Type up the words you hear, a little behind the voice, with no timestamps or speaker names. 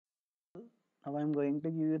Now I am going to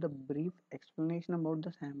give you the brief explanation about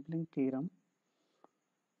the sampling theorem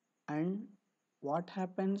and what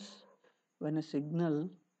happens when a signal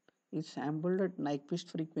is sampled at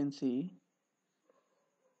nyquist frequency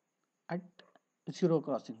at zero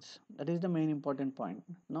crossings. That is the main important point.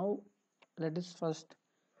 Now let us first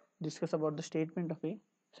discuss about the statement of a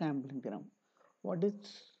sampling theorem. What is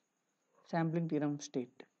sampling theorem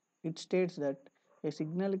state? It states that a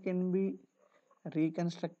signal can be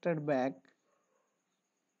reconstructed back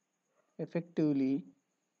effectively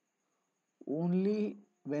only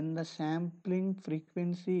when the sampling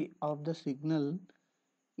frequency of the signal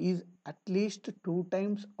is at least two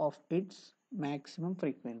times of its maximum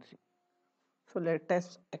frequency. So let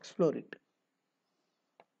us explore it.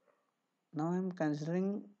 Now I am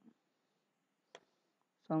considering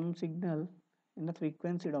some signal in the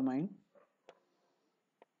frequency domain.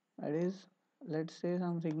 That is, let's say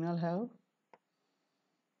some signal have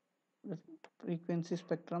the frequency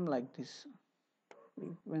spectrum like this.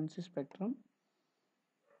 Frequency spectrum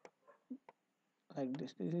like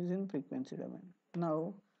this. This is in frequency domain.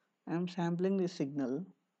 Now I am sampling this signal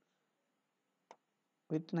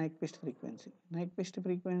with nyquist frequency. Nyquist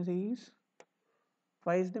frequency is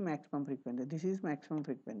twice the maximum frequency. This is maximum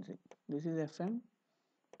frequency. This is FM.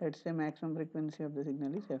 Let's say maximum frequency of the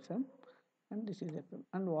signal is FM and this is FM.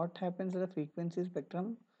 And what happens to the frequency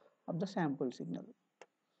spectrum of the sample signal?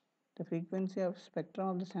 The frequency of spectrum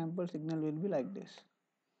of the sample signal will be like this.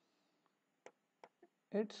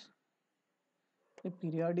 It's a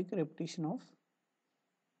periodic repetition of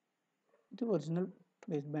the original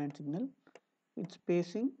baseband signal with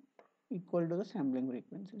spacing equal to the sampling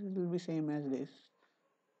frequency. It will be same as this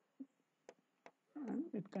and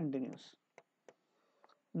it continues.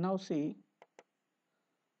 Now see,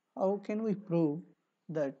 how can we prove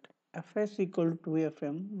that Fs equal to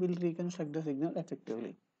Fm will reconstruct the signal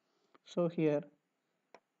effectively? So here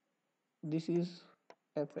this is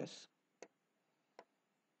Fs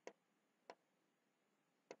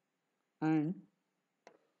and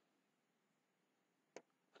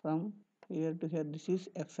from here to here this is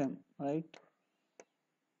Fm, right?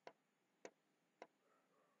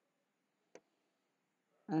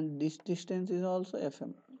 And this distance is also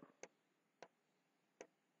Fm.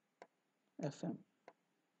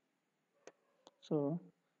 So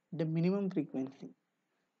the minimum frequency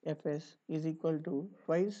Fs is equal to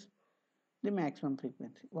twice the maximum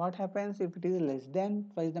frequency. What happens if it is less than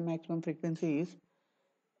twice the maximum frequency is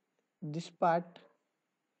this part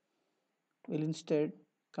will instead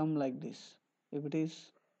come like this. If it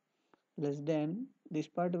is less than, this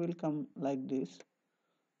part will come like this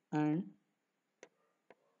and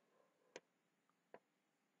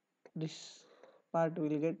this part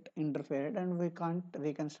will get interfered and we can't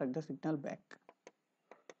reconstruct the signal back.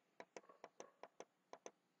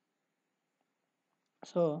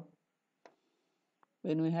 So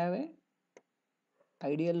when we have a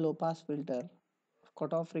ideal low pass filter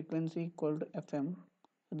cutoff frequency equal to Fm,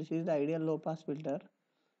 so this is the ideal low pass filter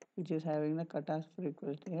which is having the cutoff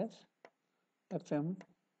frequency as Fm.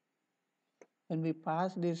 When we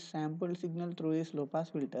pass this sample signal through this low pass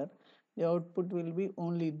filter, the output will be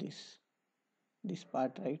only this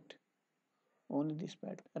part, right? Only this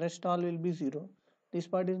part. Rest all will be zero. This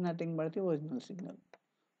part is nothing but the original signal.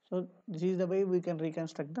 So this is the way we can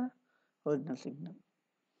reconstruct the original signal.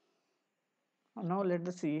 Now let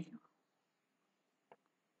us see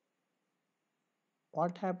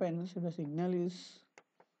what happens if the signal is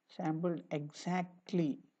sampled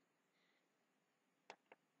exactly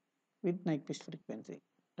with Nyquist frequency.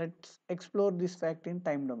 Let's explore this fact in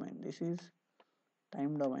time domain. This is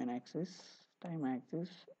time domain axis, time axis.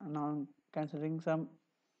 And now I'm considering some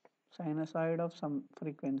sinusoid of some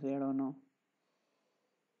frequency, I don't know,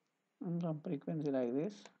 and some frequency like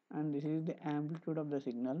this, and this is the amplitude of the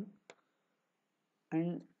signal.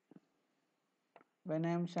 And when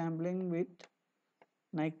I am sampling with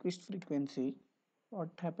Nyquist frequency, what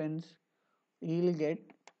happens? You will get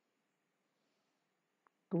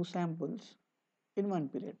two samples in one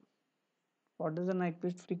period. What does the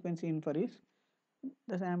Nyquist frequency infer is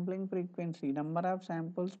the sampling frequency, number of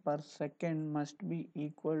samples per second must be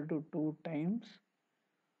equal to 2 times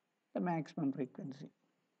the maximum frequency.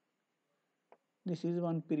 This is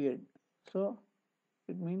one period. So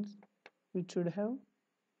it means we should have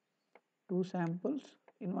two samples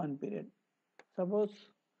in one period. Suppose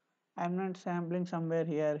I am not sampling somewhere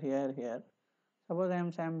here. Suppose I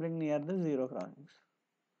am sampling near the zero crossings.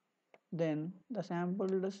 Then the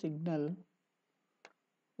sampled signal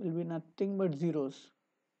will be nothing but zeros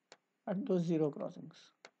at those zero crossings.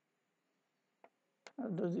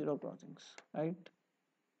 Right?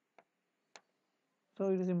 So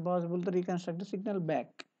it is impossible to reconstruct the signal back.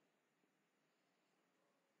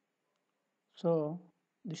 So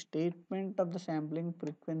the statement of the sampling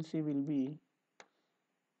frequency will be,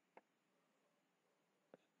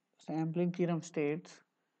 sampling theorem states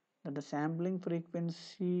that the sampling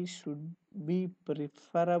frequency should be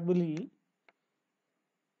preferably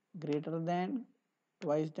greater than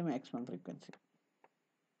twice the maximum frequency.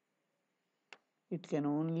 It can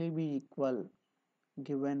only be equal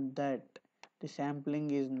given that the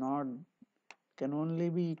sampling is not, can only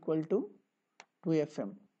be equal to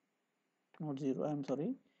 2fm, not 0, I'm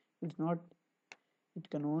sorry, it's not, it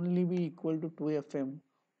can only be equal to 2fm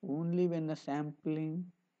only when the sampling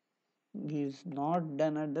is not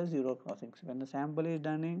done at the zero crossings. When the sample is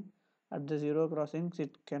done at the zero crossings,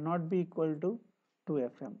 it cannot be equal to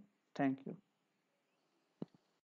 2fm. Thank you.